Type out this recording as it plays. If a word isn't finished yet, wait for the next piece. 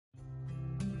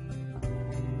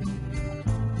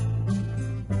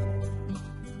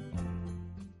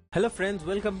Hello friends,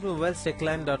 welcome to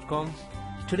wellstechline.com.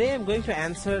 Today I'm going to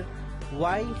answer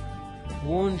why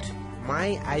won't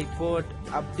my iPod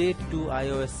update to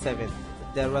iOS 7.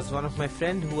 There was one of my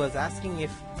friend who was asking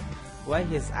why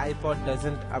his iPod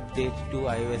doesn't update to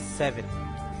iOS 7.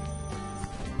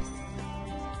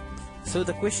 So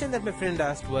the question that my friend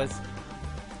asked was,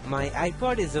 my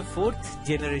iPod is a 4th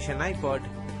generation iPod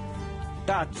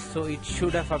Touch, so it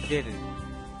should have updated.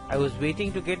 I was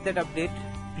waiting to get that update,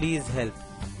 please help.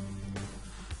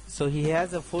 So he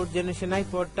has a 4th generation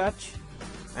iPod Touch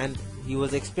and he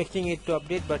was expecting it to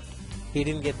update, but he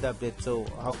didn't get the update, so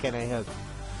how can I help?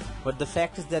 But the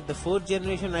fact is that the 4th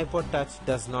generation iPod Touch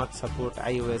does not support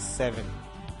iOS 7.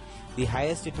 The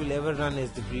highest it will ever run is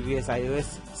the previous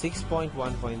iOS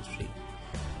 6.1.3.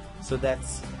 So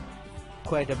that's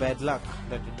quite a bad luck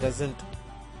that it doesn't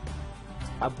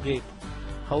upgrade.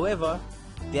 However,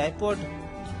 the iPod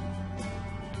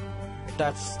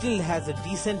Touch still has a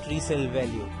decent resale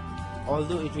value,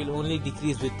 although it will only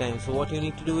decrease with time. So what you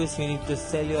need to do is you need to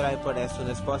sell your iPod as soon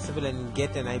as possible and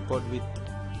get an iPod with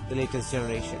the latest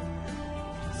generation,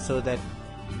 so that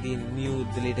the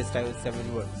latest iOS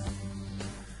 7 works.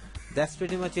 That's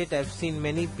pretty much it. I've seen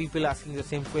many people asking the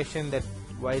same question, that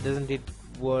why doesn't it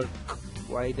work,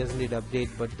 why doesn't it update,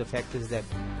 but the fact is that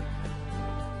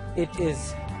it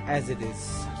is as it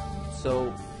is.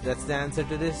 So that's the answer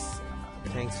to this.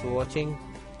 Thanks for watching.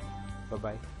 Bye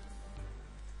bye.